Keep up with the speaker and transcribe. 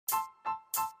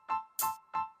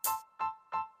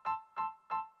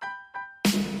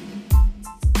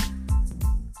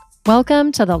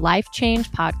Welcome to the Life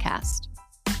Change Podcast.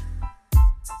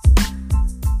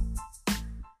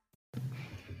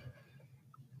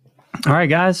 All right,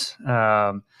 guys.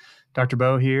 Dr.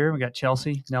 Bo here. We got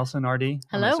Chelsey Nelson, RD. Hello.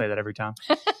 I'm going to say that every time.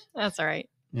 That's all right.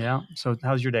 Yeah. So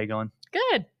how's your day going?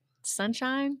 Good.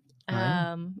 Sunshine.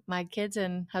 Yeah. My kids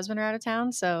and husband are out of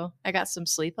town, so I got some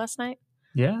sleep last night.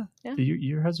 Yeah. Yeah.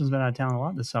 Your husband's been out of town a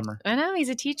lot this summer. I know. He's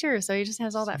a teacher, so he just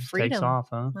has all that freedom. Takes off,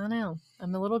 huh? I know.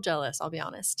 I'm a little jealous, I'll be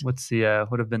honest.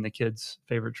 What have been the kids'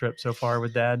 favorite trip so far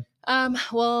with Dad?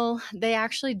 Well, they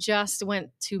actually just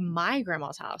went to my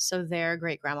grandma's house, so their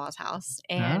great grandma's house,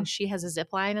 and she has a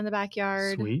zip line in the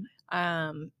backyard. Sweet.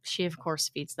 She of course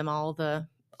feeds them all the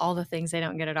things they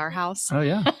don't get at our house. Oh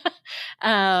yeah.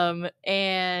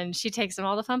 And she takes them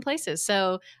all the fun places.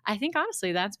 So I think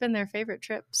honestly, that's been their favorite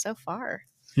trip so far.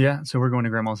 Yeah. So we're going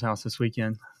to Grandma's house this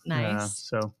weekend.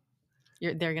 Nice.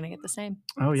 They're going to get the same.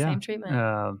 Oh yeah. Same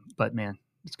treatment. But man,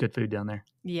 it's good food down there.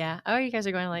 Yeah. Oh, you guys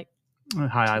are going like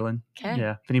High Island. Okay.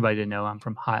 Yeah. If anybody didn't know, I'm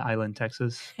from High Island,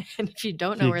 Texas. And if you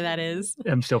don't know where that is,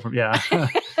 I'm still from, yeah.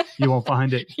 You won't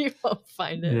find it. You won't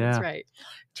find it. Yeah. That's right.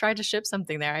 Tried to ship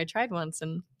something there. I tried once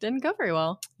and didn't go very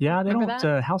well. Yeah, they Remember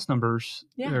don't, house numbers.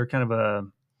 Yeah. They're kind of a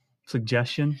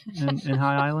suggestion in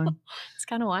High Island. It's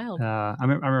kind of wild. I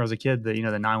remember as a kid, the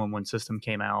 911 system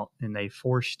came out and they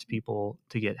forced people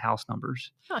to get house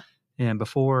numbers. Huh. And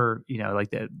before,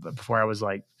 before I was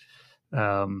like,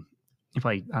 if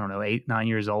I don't know, 8, 9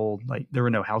 years old, like there were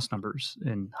no house numbers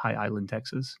in High Island,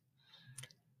 Texas.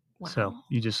 Wow. So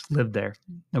you just lived there.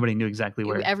 Nobody knew exactly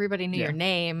where. Everybody knew your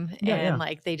name, and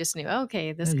like they just knew,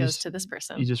 okay, this goes to this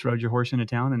person. You just rode your horse into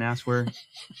town and asked where,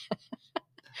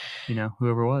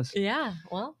 whoever was. Yeah.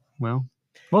 Well,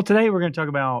 today we're going to talk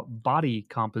about body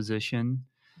composition.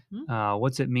 Mm-hmm.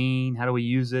 What's it mean? How do we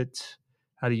use it?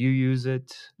 How do you use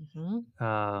it?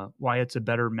 Mm-hmm. Why it's a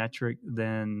better metric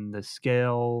than the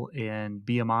scale and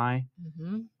BMI.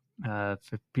 Mm-hmm.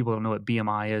 If people don't know what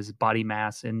BMI is, body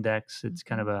mass index, it's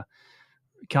kind of a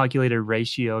calculated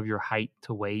ratio of your height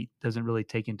to weight. Doesn't really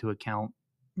take into account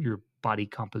your body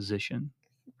composition.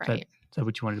 Right. Is that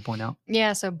what you wanted to point out?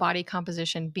 Yeah. So body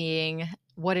composition being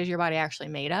what is your body actually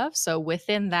made of? So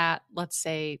within that, let's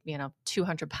say,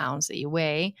 200 pounds that you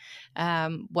weigh,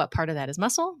 what part of that is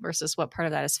muscle versus what part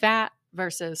of that is fat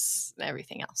versus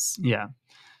everything else. Yeah.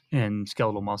 And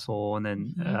skeletal muscle.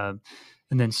 And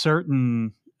then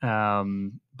certain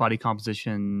body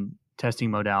composition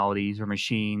testing modalities or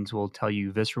machines will tell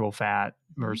you visceral fat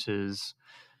versus,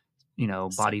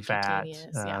 body fat,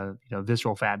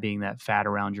 visceral fat being that fat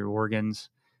around your organs.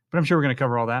 But I'm sure we're going to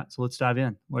cover all that. So let's dive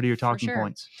in. What are your talking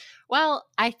points? Well,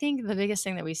 I think the biggest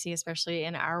thing that we see, especially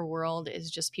in our world,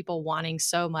 is just people wanting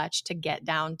so much to get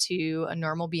down to a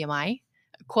normal BMI,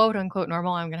 quote unquote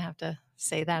normal. I'm going to have to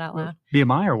say that out loud.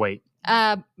 BMI or weight?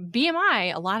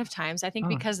 BMI, a lot of times, I think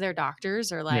because their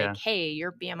doctors are like, hey,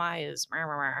 your BMI is,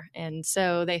 and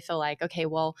so they feel like, okay,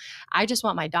 well, I just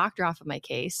want my doctor off of my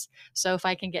case. So if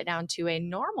I can get down to a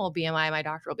normal BMI, my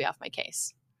doctor will be off my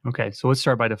case. Okay. So let's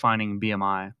start by defining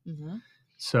BMI. Mm-hmm.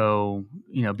 So,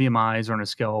 BMIs are on a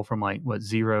scale from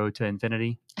 0 to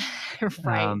infinity.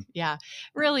 Right. Yeah.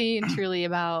 Really and truly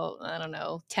about,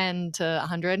 10 to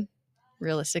 100.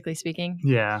 Realistically speaking.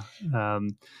 Yeah.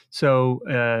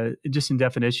 So just in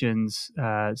definitions,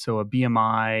 so a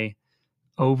BMI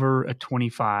over a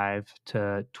 25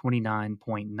 to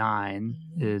 29.9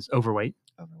 is overweight.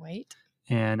 Overweight.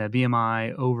 And a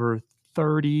BMI over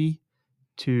 30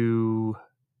 to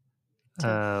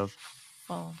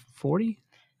 40.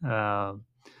 So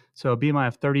a BMI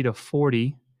of 30 to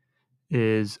 40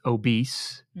 is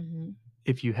obese. Mm-hmm.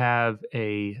 If you have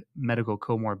a medical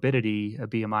comorbidity, a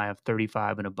BMI of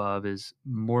 35 and above is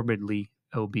morbidly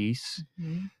obese.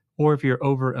 Mm-hmm. Or if you're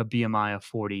over a BMI of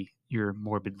 40, you're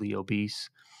morbidly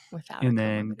obese. And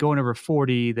then going over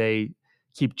 40, they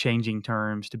keep changing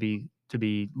terms to be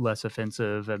less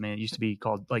offensive. I mean, it used to be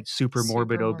called super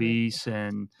morbid obese.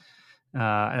 And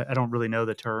I don't really know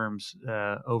the terms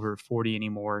over 40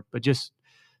 anymore, but just,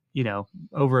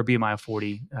 over a BMI of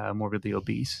 40, morbidly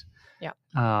obese. Yeah.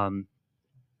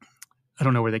 I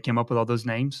don't know where they came up with all those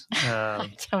names. I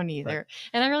don't either.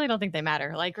 And I really don't think they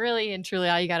matter. Really and truly,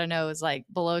 all you got to know is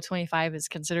below 25 is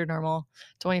considered normal.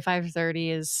 25 to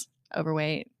 30 is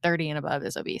overweight. 30 and above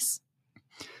is obese.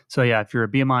 So yeah, if you're a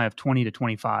BMI of 20 to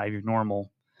 25, you're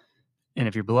normal. And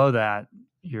if you're below that,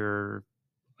 you're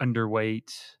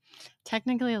underweight.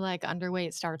 Technically,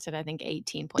 underweight starts at, I think,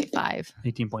 18.5.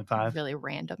 18.5. Really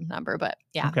random number, but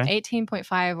yeah, okay.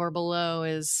 18.5 or below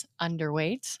is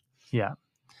underweight. Yeah.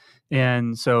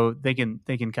 And so they can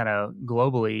kind of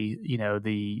globally,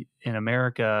 in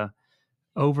America,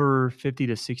 over 50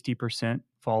 to 60%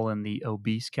 fall in the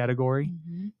obese category,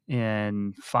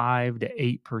 and 5 to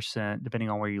 8%, depending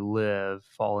on where you live,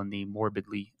 fall in the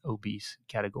morbidly obese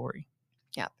category.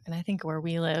 Yeah, and I think where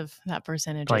we live, that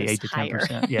percentage probably is 8 to higher.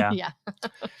 10%. Yeah. Yeah.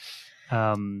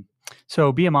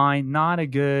 So BMI, not a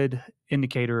good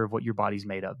indicator of what your body's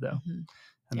made of, though.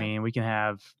 I Yeah. mean, we can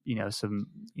have, some,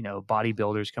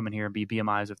 bodybuilders come in here and be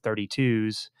BMIs of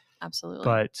 32s. Absolutely.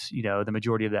 But, the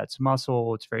majority of that's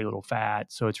muscle. It's very little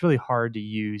fat. So it's really hard to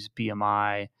use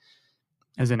BMI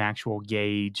as an actual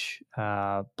gauge.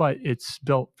 But it's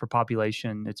built for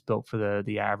population. It's built for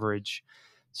the average.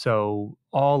 So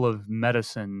all of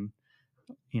medicine,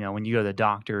 when you go to the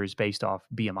doctor, is based off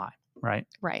BMI, right?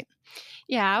 Right.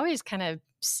 Yeah, I always kind of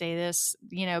say this,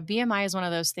 BMI is one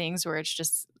of those things where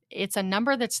it's a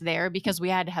number that's there because we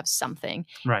had to have something.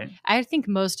 Right. I think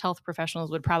most health professionals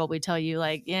would probably tell you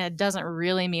it doesn't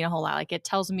really mean a whole lot. It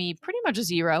tells me pretty much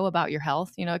 0 about your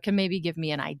health. It can maybe give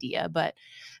me an idea, but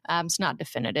it's not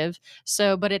definitive.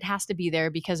 So, but it has to be there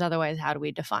because otherwise, how do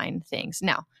we define things?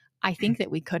 Now, I think that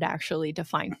we could actually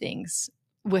define things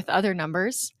with other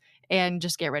numbers and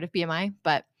just get rid of BMI,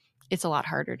 but it's a lot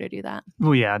harder to do that.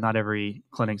 Well, yeah, not every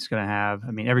clinic's going to have.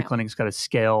 I mean, every clinic's got a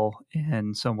scale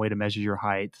and some way to measure your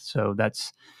height. So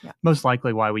that's most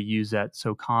likely why we use that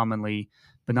so commonly.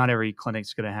 But not every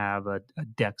clinic's going to have a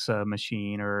DEXA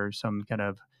machine or some kind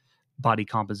of body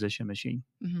composition machine.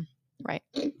 Right.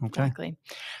 Okay. Exactly.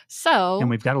 So, and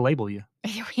we've got to label you.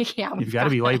 Yeah, you've got to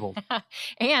be labeled.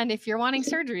 And if you're wanting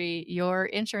surgery, your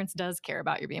insurance does care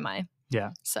about your BMI. Yeah.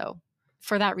 So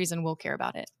for that reason, we'll care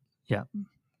about it. Yeah.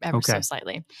 Ever so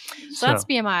slightly. So that's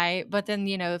BMI. But then,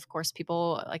 of course,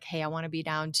 people hey, I want to be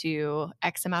down to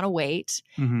X amount of weight.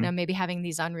 Maybe having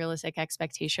these unrealistic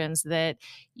expectations that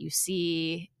you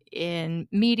see in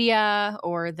media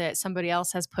or that somebody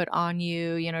else has put on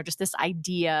you, just this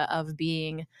idea of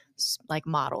being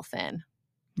model thin.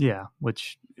 Yeah.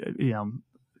 Which,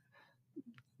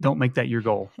 don't make that your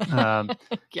goal.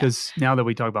 Because now that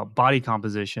we talk about body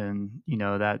composition,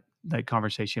 that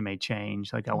conversation may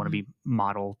change. I want to be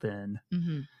model thin.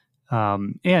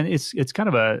 And it's kind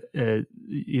of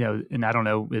and I don't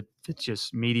know if it's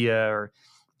just media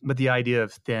but the idea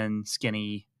of thin,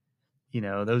 skinny,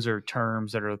 those are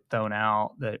terms that are thrown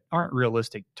out that aren't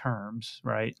realistic terms,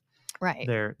 right? Right.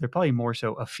 They're probably more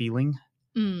so a feeling.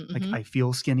 I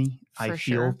feel skinny. I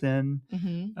feel thin.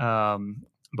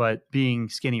 But being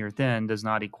skinny or thin does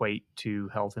not equate to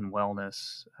health and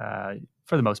wellness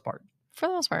for the most part. For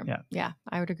the most part. Yeah,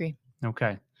 I would agree.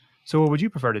 Okay. So what would you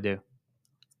prefer to do?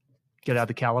 Get out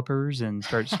the calipers and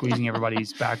start squeezing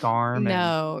everybody's back arm?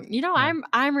 No.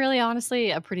 I'm really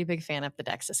honestly a pretty big fan of the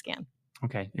DEXA scan.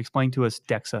 Okay. Explain to us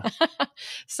DEXA.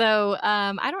 So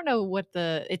I don't know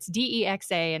it's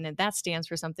DEXA and that stands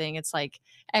for something. It's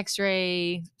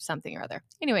X-ray something or other.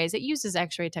 Anyways, it uses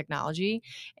X-ray technology.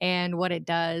 And what it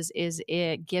does is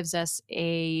it gives us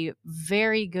a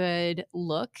very good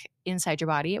look inside your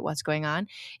body at what's going on.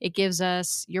 It gives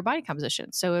us your body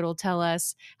composition. So it'll tell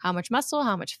us how much muscle,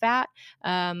 how much fat,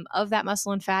 of that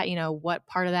muscle and fat, what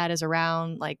part of that is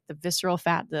around the visceral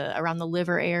fat, around the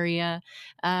liver area,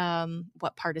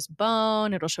 what part is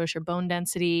bone. It'll show us your bone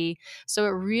density. So it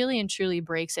really and truly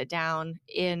breaks it down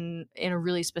in a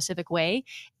really specific way.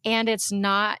 And it's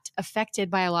not affected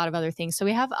by a lot of other things. So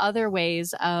we have other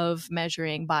ways of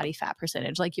measuring body fat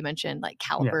percentage, like you mentioned,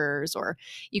 calipers, or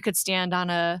you could stand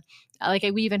on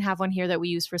we even have one here that we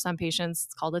use for some patients.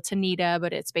 It's called a Tanita,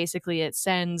 but it's basically, it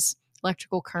sends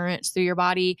electrical currents through your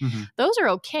body. Those are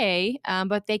okay,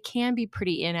 but they can be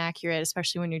pretty inaccurate,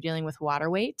 especially when you're dealing with water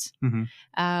weight.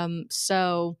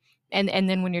 So, and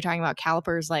then when you're talking about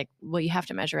calipers, you have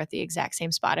to measure at the exact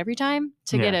same spot every time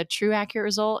to get a true accurate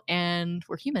result. And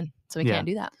we're human, so we can't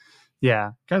do that.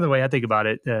 Yeah. Kind of the way I think about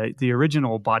it, the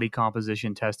original body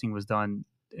composition testing was done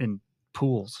in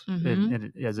pools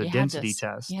as a density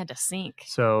test. You had to sink.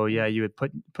 So you would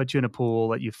put you in a pool,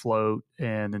 let you float,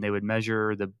 and then they would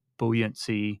measure the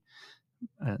buoyancy.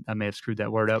 I may have screwed that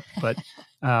word up, but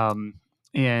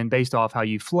and based off how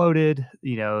you floated,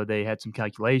 they had some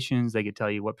calculations. They could tell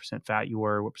you what % fat you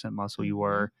were, what % muscle you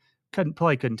were.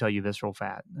 Probably couldn't tell you visceral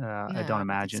fat. I don't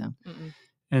imagine. So.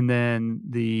 And then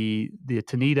the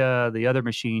Tanita, the other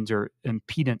machines are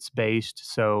impedance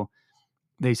based. So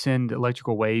they send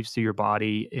electrical waves through your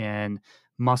body, and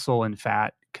muscle and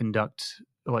fat conduct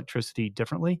electricity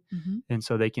differently. And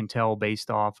so they can tell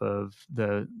based off of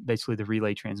basically the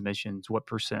relay transmissions what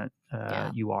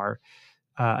 % you are.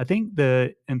 I think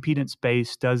the impedance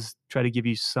base does try to give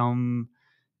you some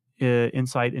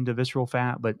insight into visceral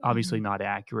fat, but obviously not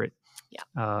accurate.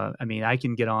 Yeah. I mean, I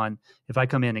can get on, if I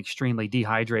come in extremely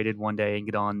dehydrated one day and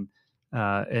get on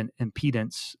an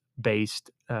impedance based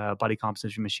body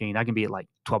composition machine, I can be at like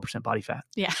 12% body fat.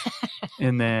 Yeah.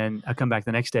 And then I come back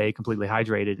the next day completely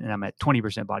hydrated and I'm at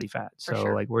 20% body fat. So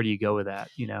like, where do you go with that?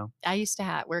 I used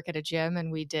to work at a gym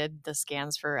and we did the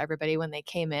scans for everybody when they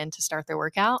came in to start their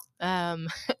workout.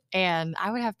 And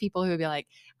I would have people who would be like,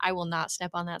 I will not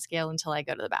step on that scale until I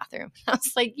go to the bathroom. I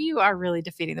was like, you are really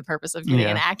defeating the purpose of getting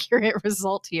an accurate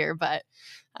result here. But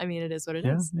I mean, it is what it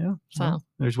is. Yeah. So well,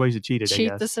 there's ways to cheat it, I guess.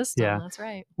 Cheat the system. Yeah. That's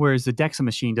right. Whereas the DEXA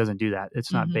machine doesn't do that.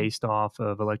 It's not based off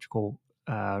of electrical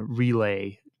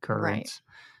relay currents.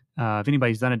 Right. If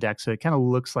anybody's done a DEXA, it kind of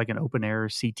looks like an open air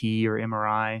CT or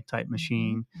MRI type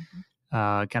machine.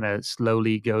 Kind of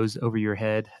slowly goes over your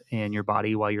head and your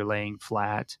body while you're laying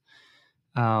flat.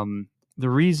 The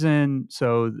reason,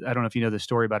 so I don't know if you know the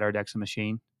story about our DEXA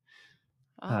machine.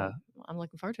 I'm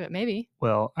looking forward to it. Maybe.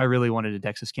 Well, I really wanted a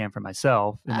DEXA scan for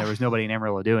myself, and there was nobody in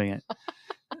Amarillo doing it.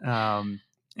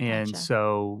 And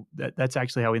so that's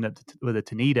actually how we ended up with a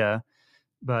Tanita.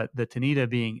 But the Tanita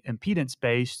being impedance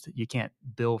based, you can't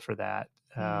bill for that.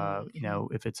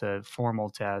 If it's a formal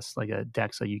test like a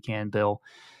DEXA, you can bill.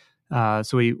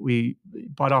 So we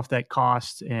bought off that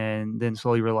cost and then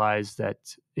slowly realized that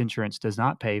insurance does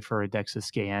not pay for a DEXA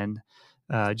scan,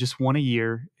 just one a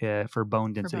year for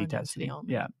bone density testing.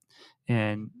 Yeah.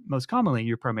 And most commonly,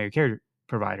 your primary care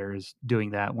provider is doing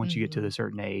that once you get to the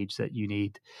certain age that you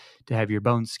need to have your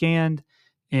bones scanned.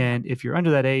 And if you're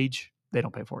under that age, they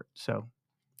don't pay for it. So.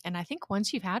 And I think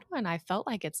once you've had one, I felt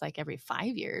like it's like every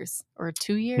 5 years or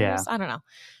 2 years. Yeah. I don't know.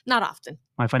 Not often.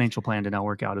 My financial plan did not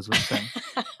work out, is what I'm saying.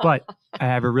 But I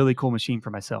have a really cool machine for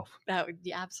myself. That would,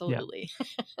 absolutely.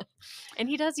 Yeah. And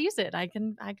he does use it. I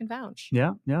can vouch.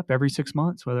 Yeah. Yep. Every 6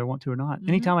 months, whether I want to or not.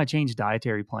 Anytime I change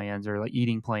dietary plans or like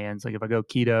eating plans, like if I go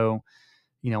keto,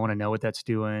 I want to know what that's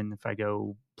doing. If I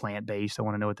go plant-based, I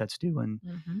want to know what that's doing.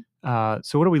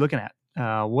 So what are we looking at?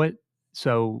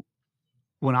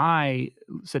 When I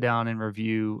sit down and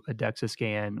review a DEXA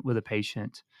scan with a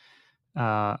patient,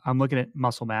 I'm looking at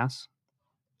muscle mass.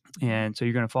 And so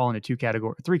you're going to fall into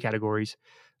three categories: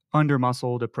 under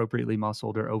muscled, appropriately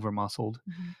muscled, or over muscled.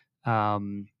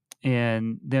 And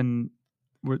then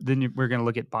we're going to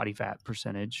look at body fat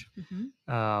percentage.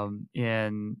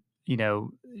 And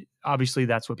obviously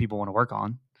that's what people want to work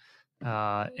on.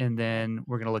 And then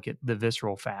we're going to look at the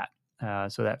visceral fat.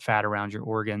 So that fat around your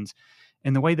organs.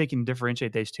 And the way they can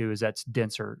differentiate those two is that's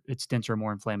denser. It's denser,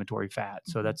 more inflammatory fat.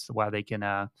 So that's why they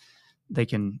can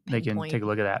take a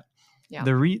look at that. Yeah.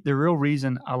 The real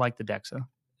reason I like the DEXA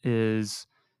is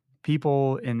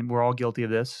people, and we're all guilty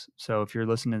of this. So if you're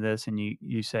listening to this and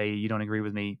you say you don't agree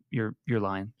with me, you're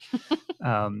lying.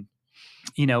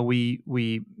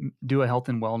 We do a health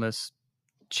and wellness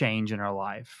change in our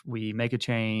life. We make a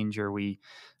change, or we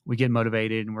get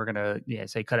motivated, and we're gonna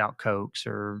say cut out Cokes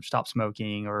or stop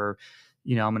smoking, or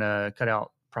I'm gonna cut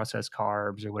out processed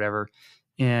carbs or whatever.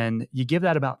 And you give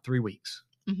that about 3 weeks,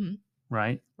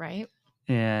 right? Right.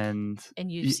 And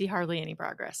you see hardly any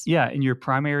progress. Yeah, and your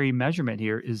primary measurement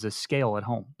here is a scale at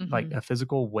home, like a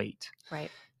physical weight. Right.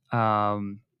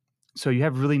 So you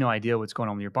have really no idea what's going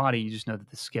on with your body. You just know that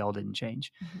the scale didn't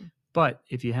change. But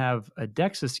if you have a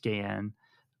DEXA scan,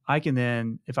 I can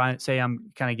then, if I say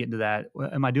I'm kind of getting to that,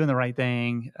 am I doing the right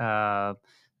thing? I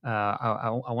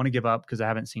want to give up because I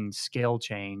haven't seen scale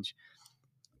change.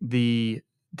 The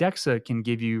DEXA can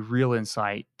give you real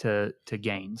insight to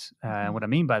gains. And what I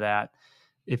mean by that,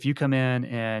 if you come in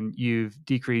and you've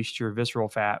decreased your visceral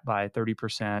fat by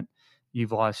 30%,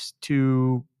 you've lost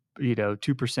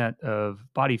 2%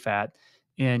 of body fat,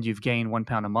 and you've gained 1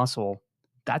 pound of muscle,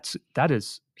 that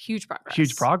is huge progress.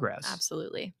 Huge progress.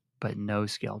 Absolutely. But no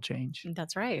scale change.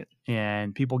 That's right.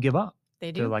 And people give up.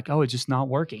 They do. They're like, oh, it's just not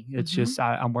working. It's just,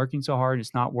 I'm working so hard,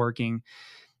 it's not working.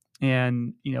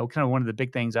 And, kind of one of the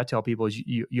big things I tell people is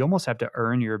you almost have to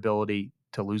earn your ability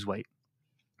to lose weight.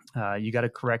 You got to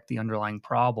correct the underlying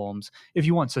problems if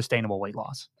you want sustainable weight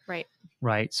loss. Right.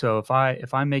 Right. So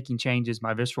if I'm making changes,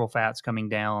 my visceral fat's coming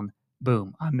down,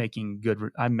 boom, I'm making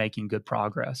good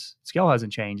progress. Scale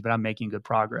hasn't changed, but I'm making good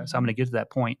progress. I'm going to get to that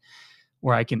point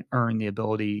where I can earn the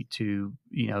ability to,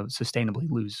 sustainably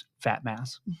lose fat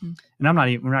mass. And we're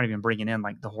not even bringing in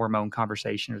like the hormone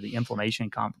conversation or the inflammation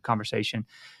conversation.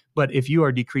 But if you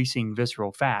are decreasing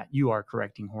visceral fat, you are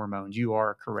correcting hormones. You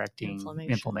are correcting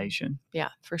inflammation. Yeah,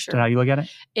 for sure. Is that how you look at it?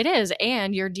 It is.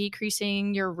 And you're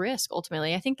decreasing your risk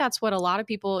ultimately. I think that's what a lot of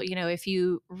people, if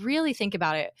you really think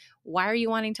about it, why are you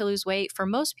wanting to lose weight? For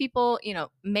most people,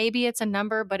 maybe it's a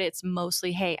number, but it's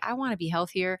mostly, hey, I want to be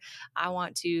healthier. I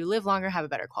want to live longer, have a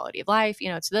better quality of life.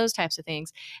 It's those types of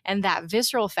things. And that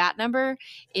visceral fat number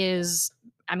is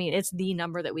I mean, it's the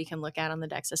number that we can look at on the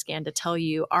DEXA scan to tell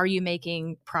you, are you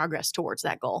making progress towards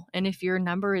that goal? And if your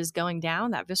number is going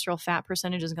down, that visceral fat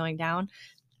percentage is going down,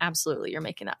 absolutely, you're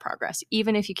making that progress,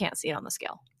 even if you can't see it on the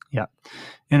scale. Yeah.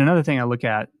 And another thing I look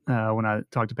at when I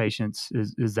talk to patients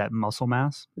is that muscle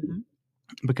mass. Mm-hmm.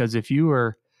 Because if you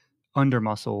are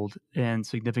under-muscled and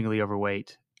significantly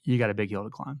overweight, you got a big hill to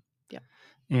climb. Yeah.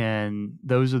 And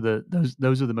those are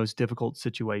the most difficult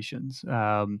situations.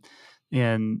 And,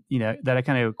 that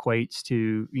kind of equates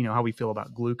to, how we feel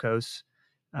about glucose.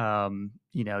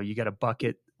 You got a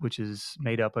bucket, which is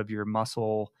made up of your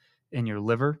muscle and your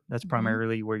liver. That's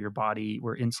primarily where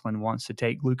where insulin wants to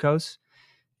take glucose.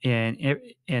 And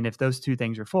if those two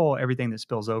things are full, everything that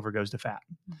spills over goes to fat,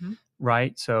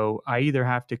 right? So I either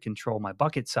have to control my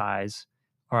bucket size,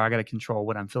 or I got to control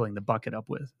what I'm filling the bucket up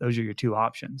with. Those are your two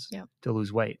options to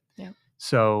lose weight. Yep.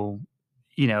 So,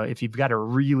 if you've got a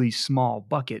really small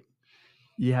bucket,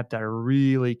 you have to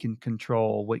really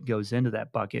control what goes into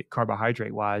that bucket,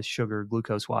 carbohydrate-wise, sugar,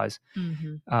 glucose-wise.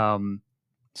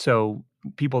 So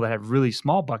people that have really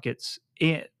small buckets,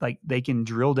 they can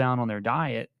drill down on their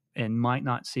diet and might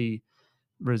not see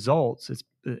results.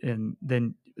 And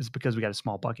then it's because we got a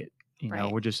small bucket.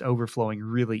 We're just overflowing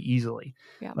really easily.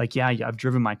 Yeah. I've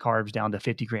driven my carbs down to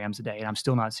 50 grams a day and I'm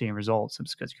still not seeing results.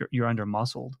 It's because you're under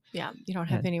muscled. Yeah. You don't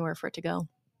have anywhere for it to go.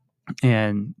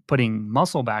 And putting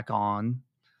muscle back on,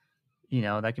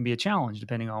 that can be a challenge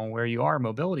depending on where you are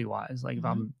mobility wise. Like if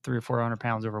I'm 300 or 400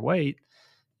 pounds overweight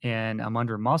and I'm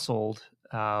under muscled,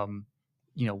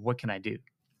 what can I do?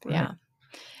 Right? Yeah.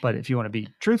 But if you want to be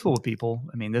truthful with people,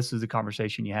 I mean, this is the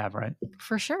conversation you have, right?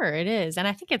 For sure, it is. And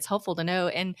I think it's helpful to know.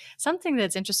 And something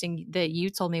that's interesting that you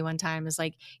told me one time is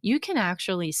like, you can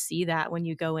actually see that when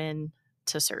you go in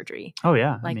to surgery. Oh,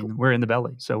 yeah. I mean, we're in the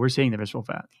belly, so we're seeing the visceral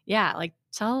fat. Yeah.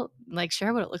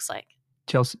 Share what it looks like.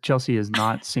 Chelsey has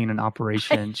not seen an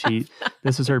operation.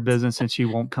 This is her business and she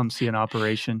won't come see an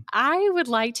operation. I would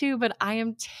like to, but I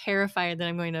am terrified that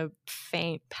I'm going to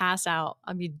faint, pass out.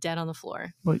 I'll be dead on the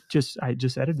floor. Well, I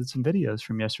just edited some videos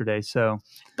from yesterday.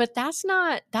 But that's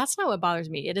not what bothers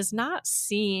me. It is not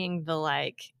seeing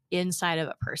the inside of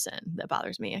a person that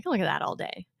bothers me. I can look at that all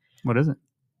day. What is it?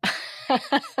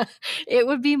 It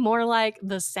would be more like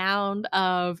the sound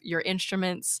of your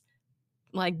instruments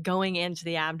going into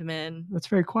the abdomen. That's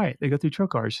very quiet. They go through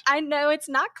trocars. I know it's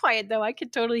not quiet though. I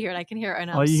could totally hear it. I can hear it right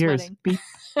now. All you hear is beep,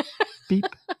 beep,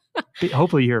 beep.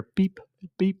 Hopefully you hear beep,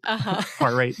 beep,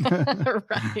 heart rate.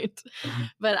 Right.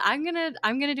 But I'm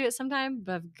gonna do it sometime,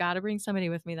 but I've got to bring somebody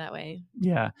with me that way.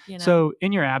 Yeah. So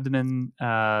in your abdomen,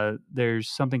 there's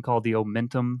something called the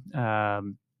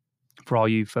omentum. For all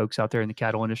you folks out there in the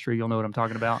cattle industry, you'll know what I'm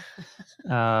talking about.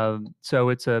 So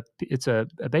it's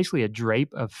basically a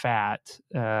drape of fat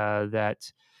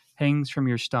that hangs from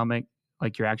your stomach,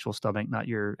 like your actual stomach, not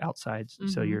your outside.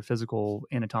 So your physical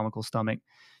anatomical stomach.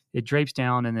 It drapes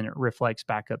down and then it reflects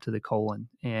back up to the colon.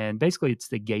 And basically it's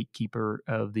the gatekeeper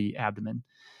of the abdomen.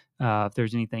 If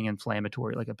there's anything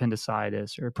inflammatory like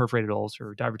appendicitis or perforated ulcer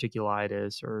or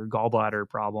diverticulitis or gallbladder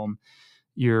problem,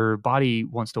 your body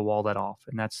wants to wall that off,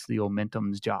 and that's the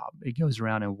omentum's job. It goes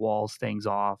around and walls things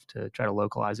off to try to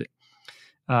localize it.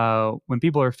 When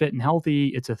people are fit and healthy,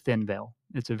 it's a thin veil.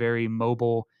 It's a very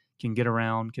mobile, can get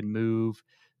around, can move.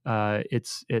 I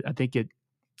think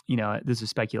this is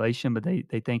speculation, but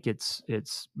they think it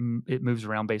moves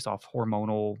around based off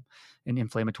hormonal and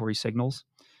inflammatory signals.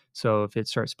 So if it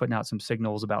starts putting out some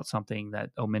signals about something,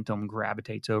 that omentum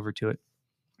gravitates over to it.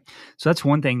 So that's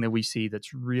one thing that we see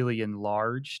that's really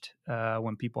enlarged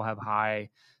when people have high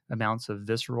amounts of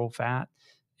visceral fat,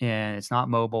 and it's not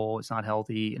mobile, it's not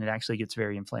healthy, and it actually gets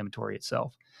very inflammatory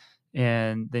itself.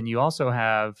 And then you also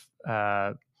have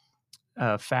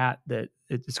fat that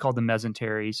it's called the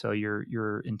mesentery. So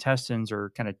your intestines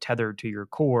are kind of tethered to your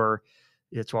core.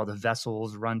 It's where all the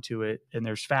vessels run to it, and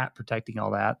there's fat protecting all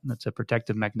that. And that's a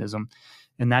protective mechanism,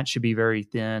 and that should be very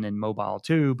thin and mobile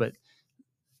too. But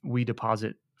we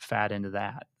deposit fat into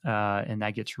that, and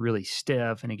that gets really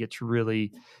stiff and it gets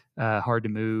really hard to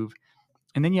move.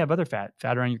 And then you have other fat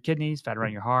around your kidneys, fat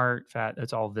around your heart, fat.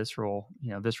 That's all visceral,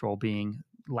 visceral being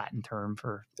Latin term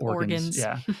for organs.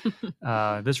 Yeah.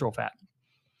 Visceral fat.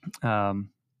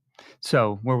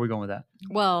 So where are we going with that?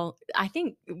 Well, I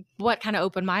think what kind of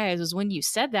opened my eyes was when you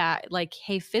said that,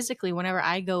 hey, physically, whenever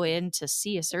I go in to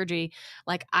see a surgery,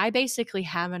 I basically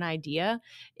have an idea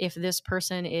if this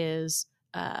person is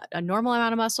a normal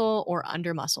amount of muscle or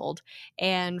under-muscled.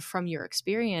 And from your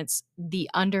experience, the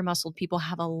under-muscled people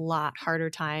have a lot harder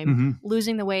time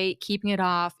losing the weight, keeping it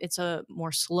off. It's a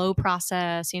more slow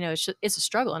process. It's a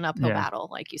struggle, an uphill battle,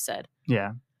 like you said.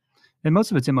 Yeah. And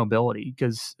most of it's immobility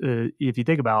because if you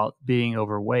think about being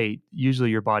overweight,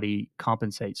 usually your body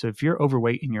compensates. So if you're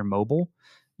overweight and you're mobile,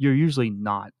 you're usually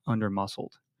not under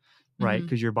muscled, right?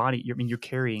 Because your body, you're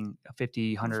carrying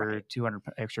 50, 100, 200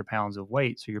 extra pounds of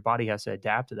weight. So your body has to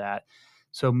adapt to that.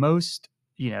 So most,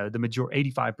 the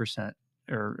majority, 85%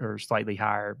 or slightly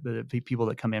higher, the people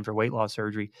that come in for weight loss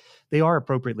surgery, they are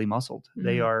appropriately muscled.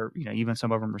 They are, even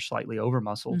some of them are slightly over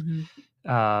muscled.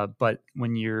 But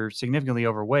when you're significantly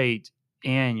overweight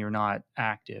and you're not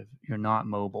active, you're not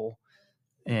mobile,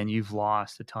 and you've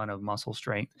lost a ton of muscle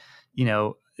strength,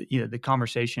 the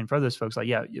conversation for those folks, like,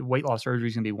 yeah, weight loss surgery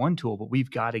is going to be one tool, but we've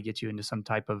got to get you into some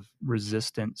type of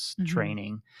resistance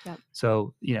training. Yep.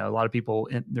 So, a lot of people,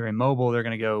 they're immobile, they're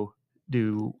going to go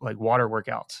do like water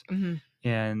workouts.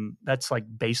 And that's like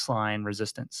baseline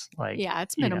resistance. Like, yeah,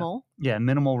 it's minimal.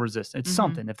 Minimal resistance. It's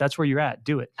something. If that's where you're at,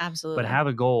 do it. Absolutely. But have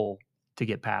a goal to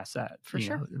get past that. For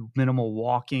sure. Minimal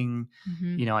walking,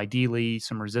 ideally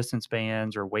some resistance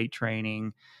bands or weight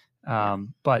training.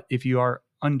 But if you are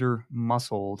under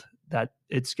muscled, that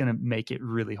it's going to make it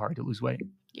really hard to lose weight.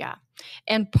 Yeah.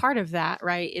 And part of that,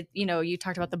 right, you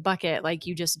talked about the bucket, like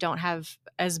you just don't have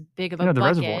as big of a bucket. The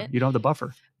reservoir. You don't have the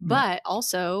buffer. But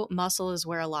also muscle is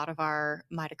where a lot of our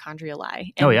mitochondria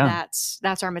lie. And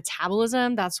that's our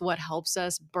metabolism. That's what helps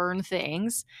us burn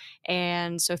things.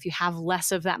 And so if you have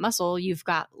less of that muscle, you've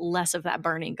got less of that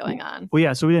burning going on. Well,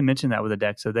 yeah. So we didn't mention that with the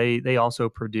DEXA. They also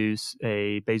produce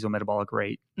a basal metabolic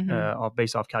rate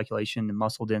based off calculation and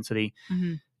muscle density.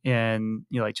 And,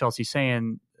 like Chelsea's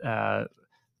saying,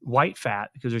 white fat,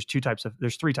 because there's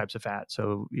three types of fat.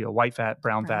 So, white fat,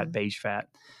 brown fat, beige fat.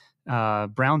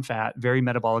 Brown fat, very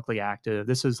metabolically active.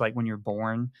 This is like when you're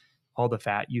born, all the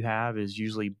fat you have is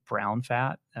usually brown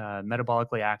fat,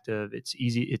 metabolically active. It's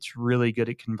easy. It's really good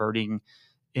at converting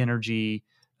energy.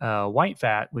 White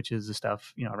fat, which is the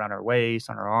stuff, around our waist,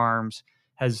 on our arms,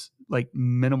 has like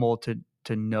minimal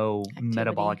to no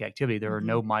metabolic activity. There are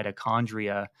no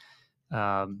mitochondria.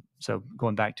 So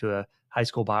going back to a high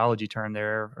school biology term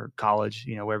there, or college,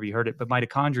 wherever you heard it, but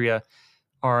mitochondria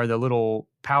are the little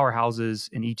powerhouses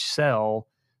in each cell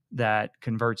that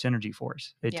converts energy for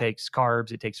us. It takes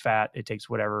carbs, it takes fat, it takes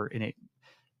whatever, and it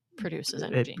produces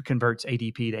energy. It converts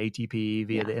ADP to ATP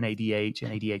via the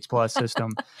NADH plus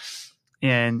system.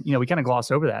 And, we kind of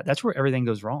gloss over that. That's where everything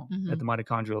goes wrong at the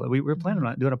mitochondrial. We're planning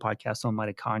on doing a podcast on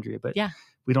mitochondria, but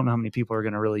we don't know how many people are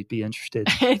going to really be interested.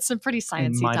 It's a pretty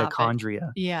sciencey mitochondria.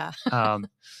 Topic. Yeah.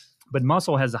 But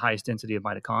muscle has the highest density of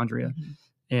mitochondria.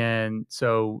 And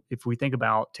so if we think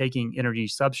about taking energy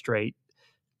substrate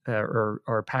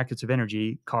or packets of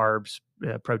energy, carbs,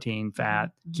 protein,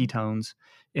 fat, ketones,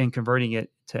 and converting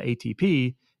it to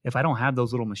ATP, if I don't have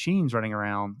those little machines running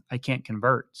around, I can't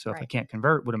convert. So if I can't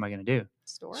convert, what am I going to do?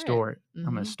 Store it.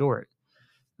 I'm going to store it.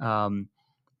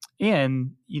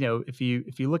 And, if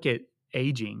you look at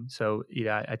aging, so,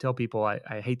 I tell people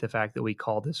I hate the fact that we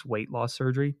call this weight loss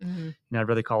surgery. I'd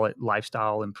rather call it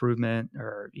lifestyle improvement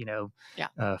or,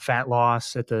 fat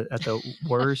loss at the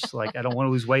worst. Like, I don't want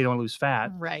to lose weight. I want to lose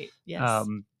fat. Right. Yes.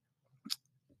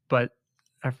 But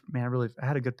I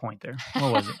had a good point there.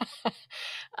 What was it?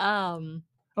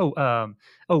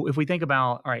 If we think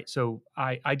about, all right, so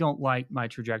I don't like my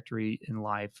trajectory in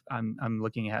life. I'm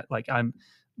looking at, like, I'm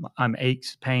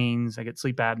aches, pains, I get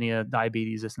sleep apnea,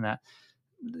 diabetes, this and that.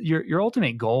 Your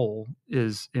ultimate goal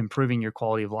is improving your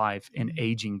quality of life and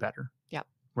aging better. Yep.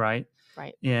 Right?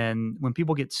 Right. And when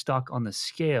people get stuck on the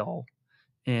scale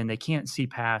and they can't see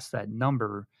past that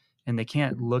number and they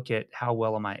can't look at how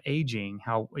well am I aging,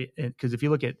 because if you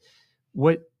look at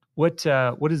what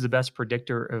is the best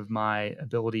predictor of my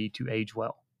ability to age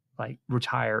well, like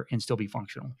retire and still be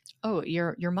functional? Oh,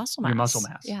 your muscle mass. Your muscle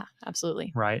mass. Yeah,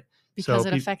 absolutely. Right. Because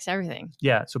it affects everything.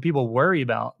 Yeah. So people worry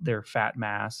about their fat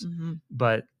mass,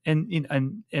 but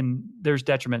and there's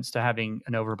detriments to having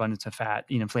an overabundance of fat,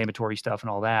 inflammatory stuff and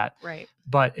all that. Right.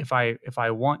 But if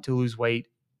I want to lose weight,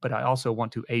 but I also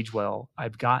want to age well, I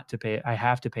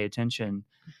have to pay attention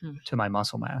to my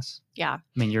muscle mass. Yeah.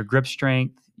 I mean, your grip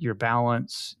strength, your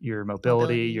balance, your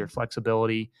mobility. Your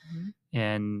flexibility,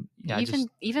 and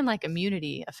even like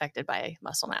immunity affected by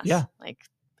muscle mass. Yeah. Like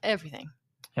everything.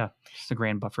 Yeah, it's a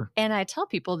grand buffer. And I tell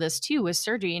people this too with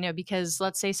surgery, because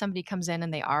let's say somebody comes in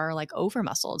and they are like over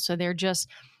muscled. So they're just,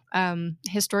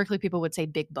 historically people would say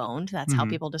big boned. That's how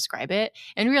people describe it.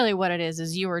 And really what it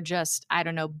is you were just, I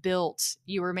don't know, built,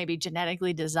 you were maybe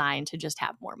genetically designed to just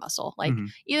have more muscle. Like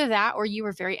either that or you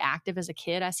were very active as a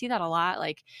kid. I see that a lot.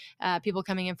 Like people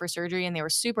coming in for surgery and they were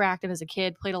super active as a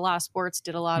kid, played a lot of sports,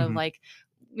 did a lot of like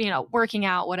working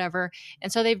out, whatever.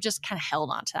 And so they've just kind of held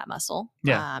on to that muscle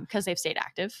because they've stayed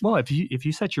active. Well, if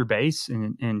you set your base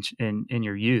in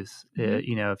your youth,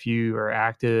 if you are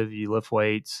active, you lift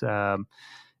weights, and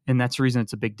that's the reason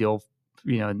it's a big deal,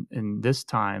 in this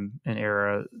time and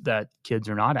era that kids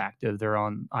are not active. They're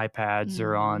on iPads,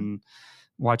 they're on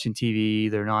watching TV,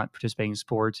 they're not participating in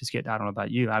sports. I don't know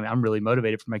about you. I'm really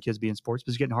motivated for my kids to be in sports, but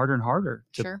it's getting harder and harder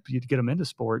to get them into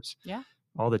sports. Yeah.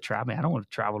 All the traveling. I don't want to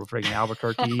travel to friggin'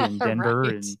 Albuquerque and Denver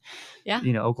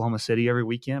and Oklahoma City every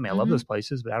weekend. I love those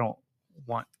places, but I don't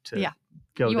want to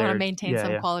go there. You want to maintain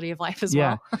some quality of life as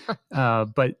well.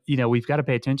 But we've got to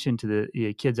pay attention to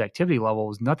the kids' activity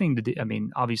levels. Nothing to do.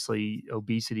 Obviously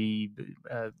obesity,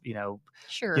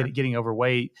 getting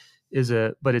overweight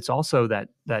but it's also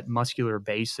that muscular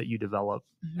base that you develop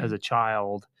as a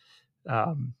child.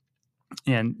 And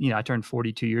I turned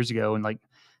 42 years ago, and I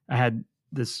had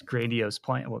this grandiose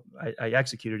plan. Well, I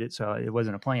executed it, so it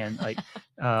wasn't a plan.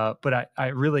 But I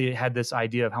really had this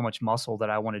idea of how much muscle that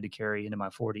I wanted to carry into my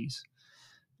 40s,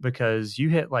 because you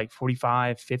hit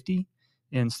 45, 50,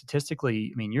 and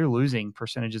statistically, you're losing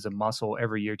percentages of muscle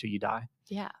every year till you die.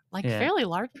 Yeah, fairly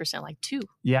large percent, 2.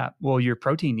 Yeah, well, your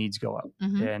protein needs go up.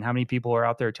 And how many people are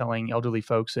out there telling elderly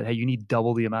folks that, hey, you need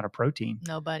double the amount of protein?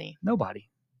 Nobody.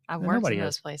 I've worked in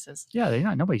those places.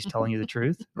 Yeah, nobody's telling you the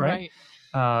truth, right?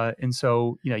 And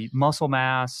so, muscle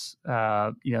mass,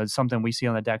 something we see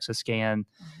on the DEXA scan.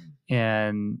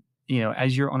 And,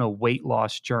 as you're on a weight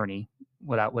loss journey,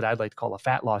 what I'd like to call a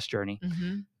fat loss journey,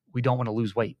 we don't want to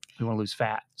lose weight. We want to lose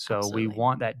fat. So we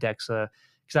want that DEXA,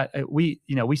 because we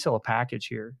sell a package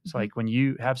here. It's like when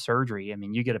you have surgery,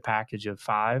 you get a package of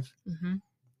 5.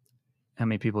 How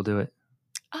many people do it?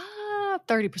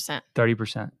 30%.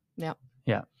 30%. Yep.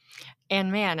 Yeah.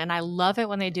 And I love it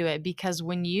when they do it, because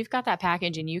when you've got that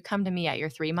package and you come to me at your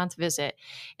 3-month visit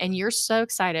and you're so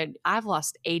excited, I've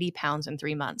lost 80 pounds in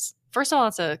 3 months. First of all,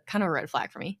 it's a kind of a red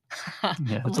flag for me.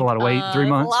 Yeah, it's a lot of weight in 3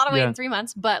 months. A lot of weight in 3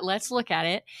 months, but let's look at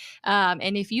it.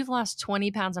 And if you've lost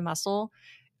 20 pounds of muscle,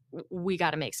 we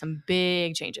got to make some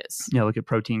big changes. Yeah, look at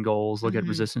protein goals, look at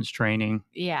resistance training.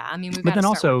 Yeah, we've got but then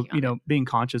also, being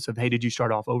conscious of, hey, did you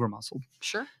start off over muscled?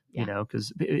 Sure. Yeah.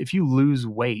 Because if you lose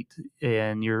weight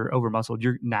and you're over muscled,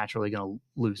 you're naturally going to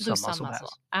lose some muscle mass.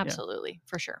 Absolutely,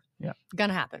 for sure. Yeah,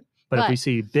 gonna happen. But if we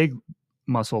see big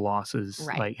muscle losses,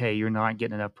 like, hey, you're not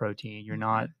getting enough protein, you're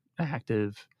not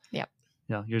active. Yep.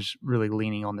 You're just really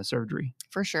leaning on the surgery.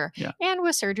 For sure. Yeah. And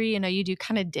with surgery, you do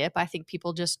kind of dip. I think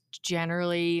people just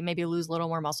generally maybe lose a little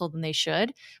more muscle than they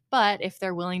should. But if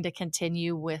they're willing to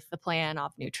continue with the plan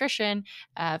of nutrition,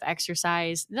 of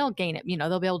exercise, they'll gain it.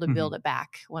 They'll be able to build it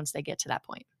back once they get to that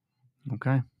point.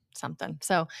 Okay. Something.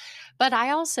 So, but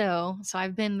I use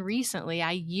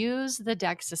the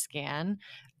DEXA scan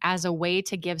as a way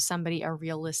to give somebody a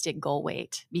realistic goal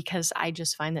weight, because I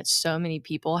just find that so many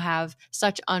people have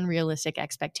such unrealistic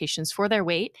expectations for their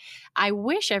weight. I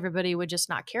wish everybody would just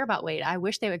not care about weight. I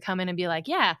wish they would come in and be like,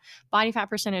 yeah, body fat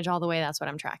percentage all the way. That's what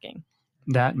I'm tracking.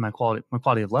 That and my quality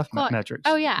of life metrics.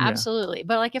 Oh yeah, absolutely.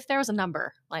 But if there was a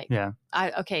number,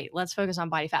 let's focus on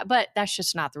body fat, but that's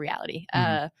just not the reality.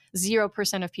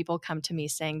 0% of people come to me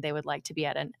saying they would like to be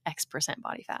at an X%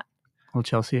 body fat. Well,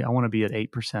 Chelsey, I want to be at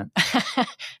 8%.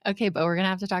 Okay, but we're going to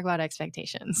have to talk about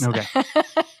expectations. Okay.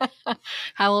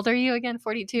 How old are you again?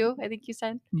 42, I think you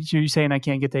said. You're saying I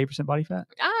can't get to 8% body fat?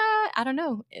 I don't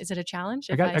know. Is it a challenge?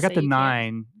 I got to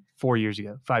 9 5 years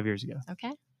ago.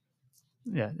 Okay.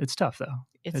 Yeah, it's tough though.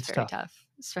 It's very tough,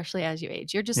 especially as you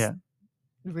age. You're just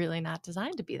really not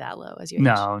designed to be that low as you age.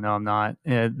 No, I'm not.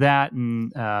 That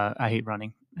and I hate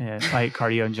running. I hate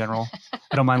cardio in general.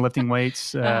 I don't mind lifting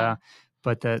weights.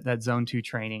 But that zone 2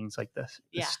 training is like the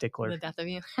stickler. The death of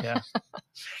you. Yeah.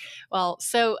 Well,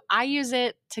 so I use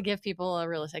it to give people a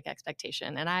realistic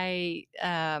expectation. And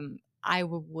I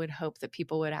would hope that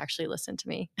people would actually listen to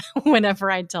me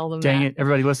whenever I tell them Dang it.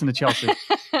 Everybody listen to Chelsey.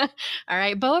 All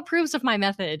right. Bo approves of my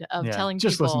method of telling people.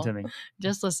 Just listen to me.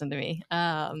 Just listen to me.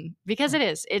 Because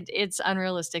it's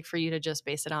unrealistic for you to just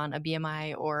base it on a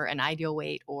BMI or an ideal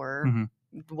weight or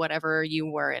whatever you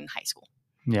were in high school.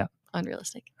 Yeah.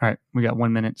 Unrealistic. All right. We got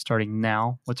 1 minute starting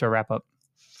now. What's our wrap up?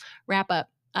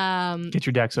 Get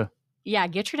your DEXA. Yeah.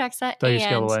 Get your DEXA. Throw your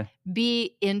scale away.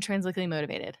 Be intrinsically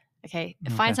motivated. Okay.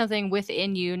 Find something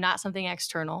within you, not something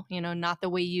external, not the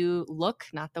way you look,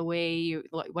 not the way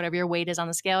whatever your weight is on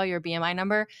the scale, your BMI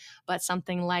number, but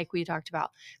something like we talked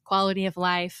about: quality of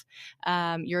life,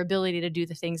 your ability to do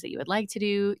the things that you would like to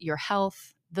do, your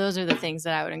health. Those are the things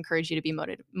that I would encourage you to be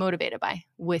motivated by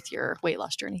with your weight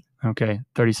loss journey. Okay.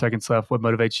 30 seconds left. What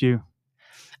motivates you?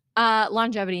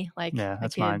 Longevity, like yeah,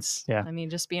 that's kids. mine. Yeah. I mean,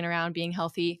 just being around, being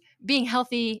healthy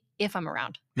if I'm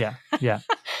around. Yeah. Yeah.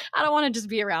 I don't want to just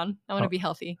be around. I want to be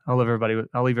healthy. I'll leave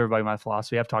everybody my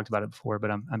philosophy. I've talked about it before, but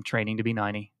I'm training to be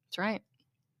 90. That's right.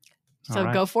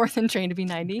 So go forth and train to be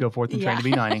 90. Go forth and train to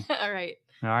be 90. All right.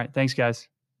 All right. Thanks, guys.